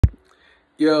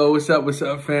Yo, what's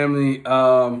up, family?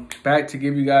 Back to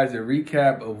give you guys a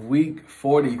recap of week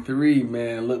 43,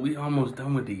 man. Look, we almost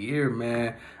done with the year,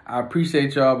 man. I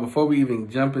appreciate y'all. Before we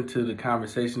even jump into the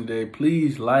conversation today,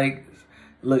 please look,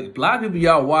 a lot of people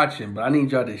y'all watching, but I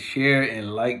need y'all to share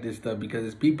and like this stuff because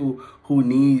it's people who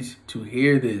needs to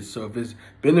hear this. So if it's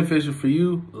beneficial for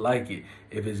you, like it.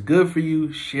 If it's good for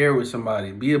you, share with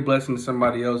somebody. Be a blessing to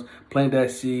somebody else. Plant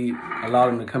that seed. Allow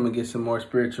them to come and get some more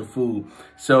spiritual food.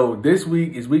 So this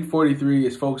week is week 43.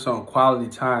 It's focused on quality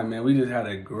time, man. We just had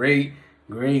a great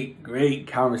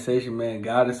conversation, man.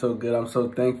 God is so good. I'm so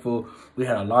thankful. We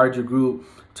had a larger group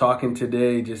talking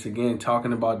today, just again,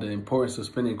 talking about the importance of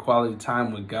spending quality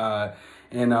time with God.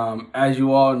 And as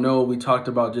you all know, we talked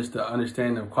about just the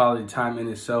understanding of quality time in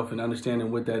itself and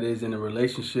understanding what that is in a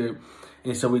relationship.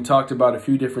 And so we talked about a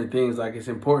few different things. Like, it's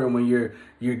important when you're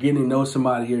getting to know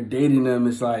somebody, you're dating them.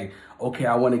 It's like, okay,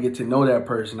 I want to get to know that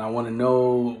person. I want to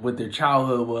know what their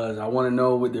childhood was. I want to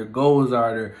know what their goals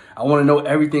are. I want to know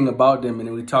everything about them. And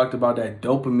then we talked about that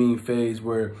dopamine phase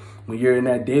where when you're in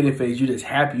that dating phase, you're just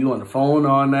happy. You on the phone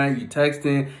all night, you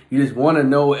texting. You just want to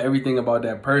know everything about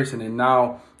that person. And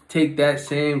now take that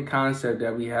same concept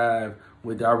that we have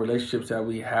with our relationships that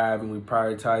we have and we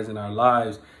prioritize in our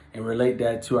lives and relate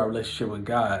that to our relationship with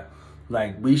God.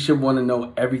 Like, we should want to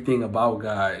know everything about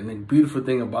God. And the beautiful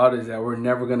thing about it is that we're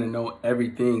never going to know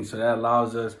everything. So that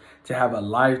allows us to have a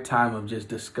lifetime of just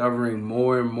discovering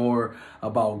more and more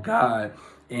about God.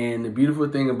 And the beautiful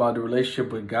thing about the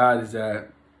relationship with God is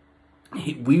that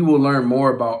we will learn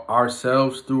more about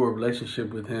ourselves through a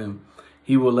relationship with Him.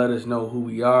 He will let us know who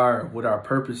we are, what our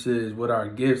purpose is, what our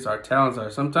gifts, our talents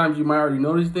are. Sometimes you might already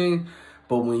know these things,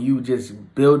 but when you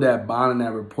just build that bond and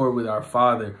that rapport with our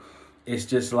Father, it's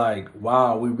just like,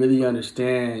 wow, we really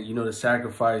understand, the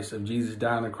sacrifice of Jesus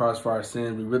dying on the cross for our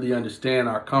sins. We really understand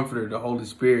our Comforter, the Holy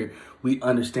Spirit. We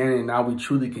understand it, and now we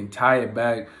truly can tie it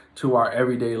back to our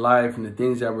everyday life and the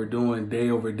things that we're doing day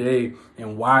over day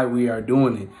and why we are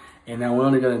doing it. And now we're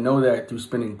only going to know that through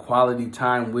spending quality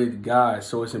time with God.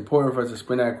 So it's important for us to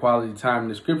spend that quality time.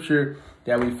 The scripture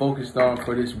that we focused on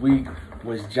for this week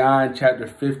was John chapter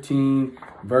 15,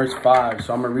 verse 5.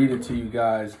 So I'm going to read it to you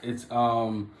guys. It's,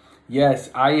 yes,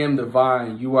 I am the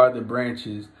vine, you are the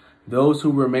branches. Those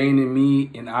who remain in me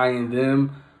and I in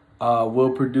them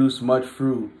will produce much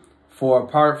fruit. For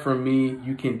apart from me,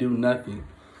 you can do nothing.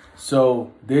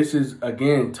 So this is,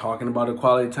 again, talking about a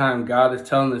quality time. God is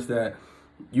telling us that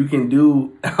you can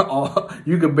do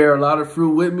you can bear a lot of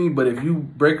fruit with me, but if you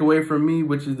break away from me,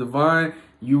 which is the vine,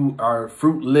 you are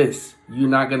fruitless. You're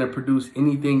not going to produce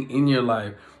anything in your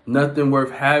life. Nothing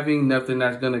worth having, nothing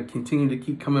that's going to continue to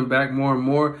keep coming back more and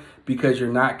more because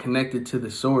you're not connected to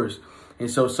the source. And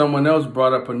so someone else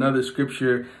brought up another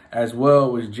scripture as well.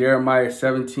 It was Jeremiah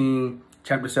 17,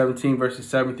 chapter 17, verses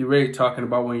 7 through 8, talking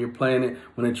about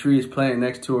when a tree is planted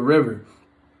next to a river.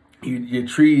 Your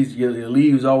trees, your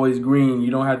leaves always green. You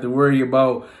don't have to worry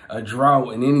about a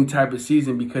drought in any type of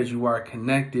season because you are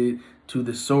connected to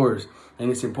the source. And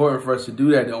it's important for us to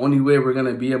do that. The only way we're going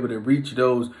to be able to reach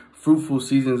those fruitful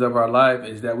seasons of our life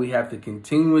is that we have to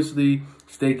continuously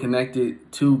stay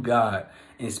connected to God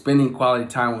and spending quality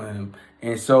time with Him.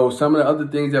 And so some of the other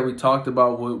things that we talked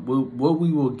about, what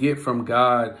we will get from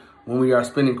God when we are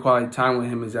spending quality time with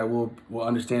Him is that we'll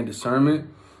understand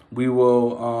discernment. We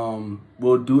will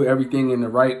we'll do everything in the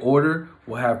right order.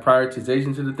 We'll have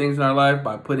prioritization to the things in our life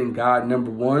by putting God number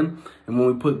one. And when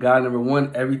we put God number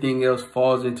one, everything else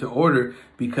falls into order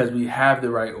because we have the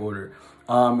right order.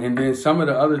 And then some of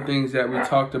the other things that we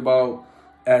talked about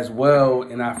as well,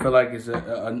 and I feel like it's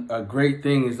a great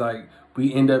thing, is like we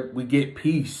get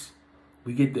peace.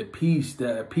 We get the peace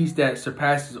that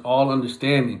surpasses all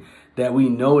understanding, that we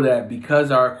know that because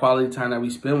our quality time that we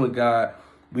spend with God,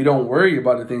 we don't worry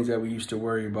about the things that we used to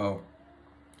worry about.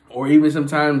 Or even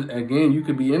sometimes, again, you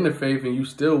could be in the faith and you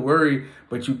still worry,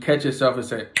 but you catch yourself and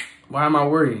say, why am I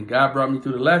worrying? God brought me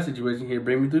through the last situation. He'll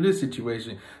bring me through this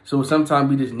situation. So sometimes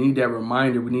we just need that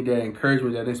reminder. We need that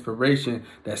encouragement, that inspiration,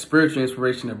 that spiritual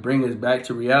inspiration to bring us back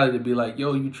to reality, to be like,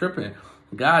 yo, you tripping.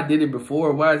 God did it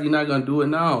before. Why is He not going to do it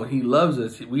now? He loves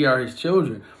us. We are His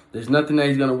children. There's nothing that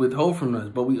He's going to withhold from us,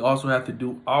 but we also have to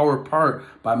do our part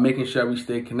by making sure we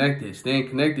stay connected. Staying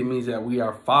connected means that we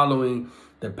are following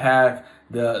the path,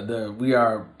 we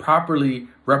are properly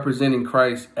representing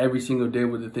Christ every single day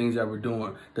with the things that we're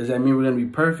doing. Does that mean we're going to be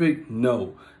perfect?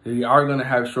 No. We are going to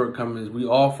have shortcomings. We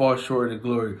all fall short of the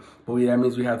glory. But that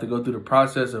means we have to go through the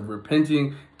process of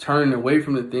repenting, turning away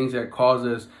from the things that cause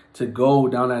us to go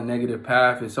down that negative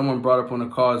path. And someone brought up on the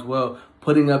call as well,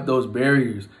 putting up those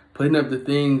barriers, putting up the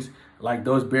things like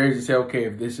those barriers to say, okay,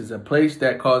 if this is a place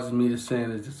that causes me to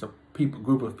sin, is this a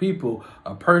group of people,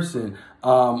 a person,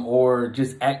 or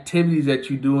just activities that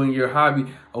you do in your hobby.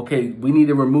 Okay, we need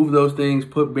to remove those things,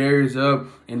 put barriers up,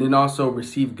 and then also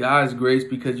receive God's grace,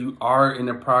 because you are in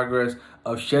the progress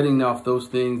of shedding off those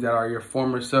things that are your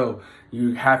former self.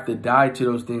 You have to die to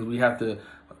those things. We have to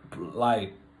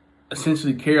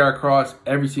essentially carry our cross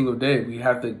every single day. We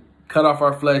have to cut off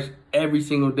our flesh every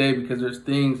single day, because there's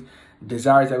things,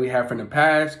 desires that we have from the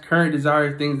past, current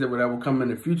desires, things that will come in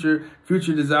the future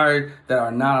desires that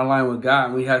are not aligned with God.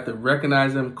 And we have to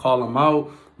recognize them, call them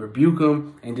out, rebuke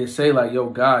them, and just say like, yo,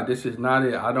 God, this is not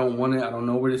it. I don't want it. I don't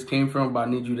know where this came from, but I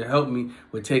need you to help me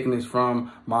with taking this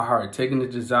from my heart, taking the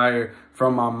desire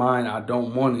from my mind. I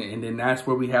don't want it. And then that's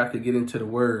where we have to get into the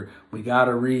word. We got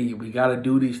to read. We got to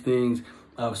do these things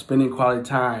of spending quality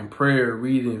time, prayer,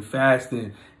 reading,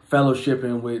 fasting,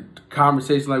 fellowshipping, with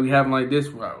conversations like we having like this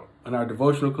in our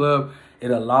devotional club.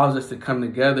 It allows us to come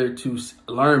together to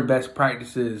learn best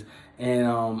practices and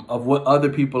of what other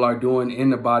people are doing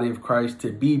in the body of Christ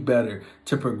to be better,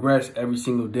 to progress every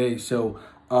single day. So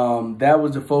that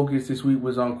was the focus this week,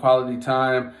 was on quality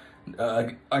time.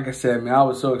 Like I said, man, I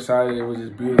was so excited. It was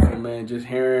just beautiful, man. Just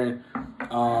hearing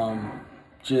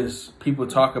just people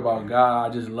talk about God.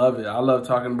 I just love it. I love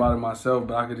talking about it myself,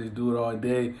 but I could just do it all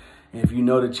day. And if you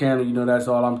know the channel, you know that's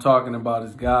all I'm talking about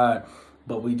is God.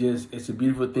 But it's a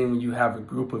beautiful thing when you have a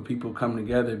group of people come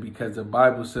together, because the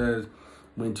Bible says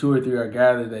when 2 or 3 are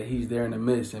gathered that he's there in the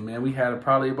midst. And man, we had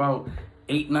probably about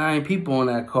 8, 9 people on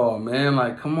that call, man.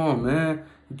 Like, come on, man.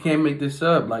 You can't make this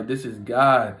up. Like, this is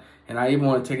God. And I even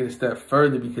want to take it a step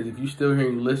further, because if you're still here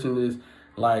and you listen to this,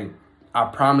 like, I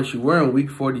promise you, we're in week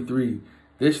 43.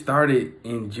 This started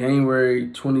in January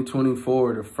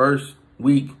 2024, the first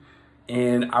week.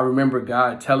 And I remember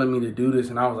God telling me to do this,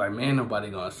 and I was like, man, nobody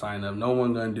going to sign up. No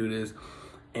one going to do this.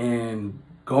 And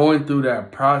going through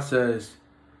that process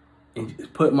and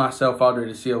just put myself out there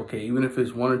to see, okay, even if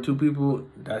it's 1 or 2 people,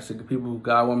 that's the people who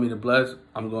God want me to bless,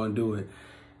 I'm going to do it.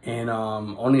 And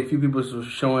only a few people were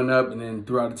showing up, and then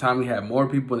throughout the time we had more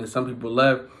people, and then some people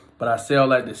left. But I say all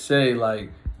that to say,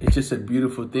 like, it's just a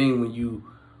beautiful thing when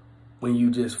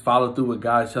you just follow through what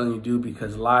God's telling you to do,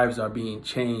 because lives are being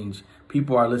changed.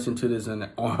 People are listening to this on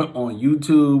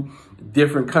YouTube,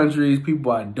 different countries,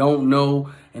 people I don't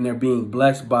know, and they're being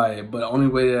blessed by it. But the only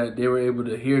way that they were able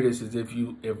to hear this is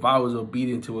if I was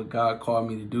obedient to what God called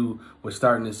me to do with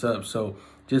starting this up. So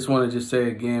just want to say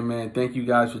again, man, thank you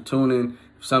guys for tuning.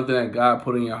 If something that God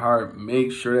put in your heart,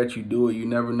 make sure that you do it. You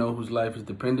never know whose life is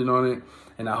dependent on it.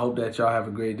 And I hope that y'all have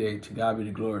a great day. To God be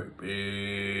the glory.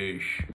 Peace.